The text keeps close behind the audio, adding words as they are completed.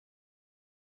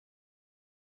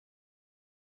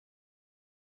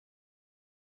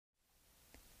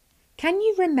Can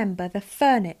you remember the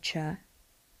furniture?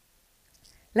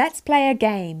 Let's play a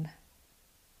game.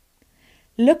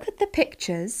 Look at the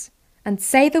pictures and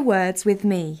say the words with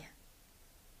me.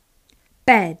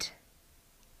 Bed,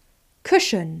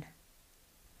 cushion,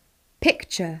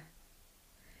 picture,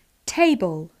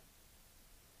 table,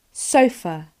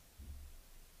 sofa.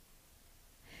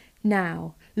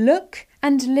 Now look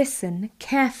and listen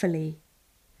carefully.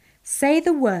 Say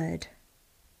the word.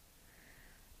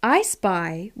 I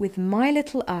spy with my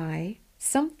little eye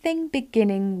something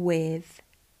beginning with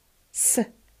S.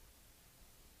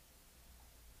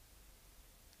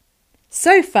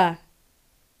 Sofa.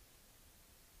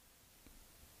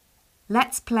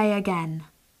 Let's play again.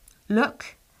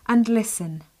 Look and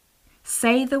listen.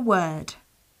 Say the word.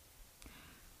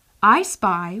 I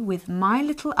spy with my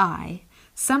little eye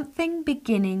something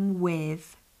beginning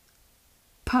with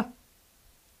P.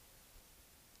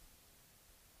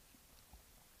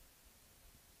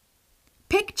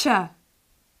 Picture.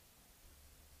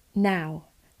 Now,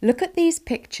 look at these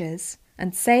pictures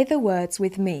and say the words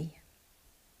with me.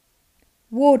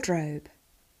 Wardrobe,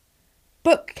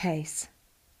 bookcase,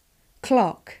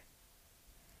 clock,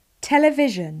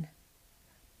 television,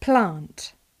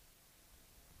 plant.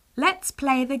 Let's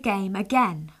play the game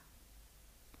again.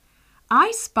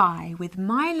 I spy with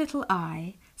my little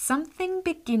eye something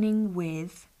beginning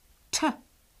with T.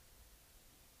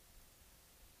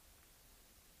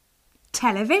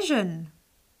 Television.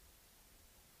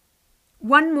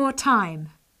 One more time.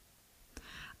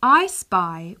 I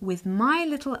spy with my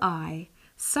little eye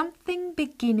something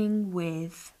beginning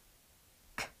with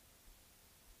K.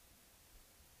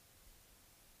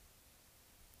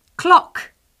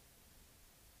 Clock.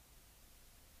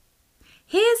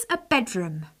 Here's a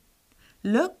bedroom.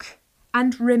 Look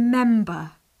and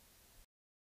remember.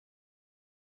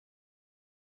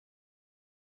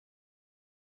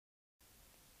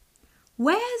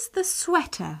 Where's the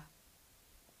sweater?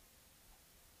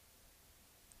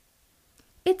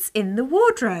 It's in the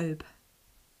wardrobe.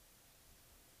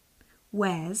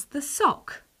 Where's the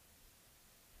sock?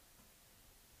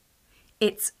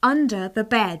 It's under the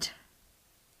bed.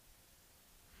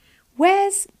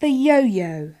 Where's the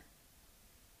yo-yo?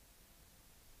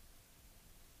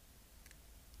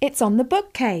 It's on the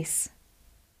bookcase.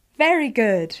 Very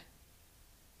good.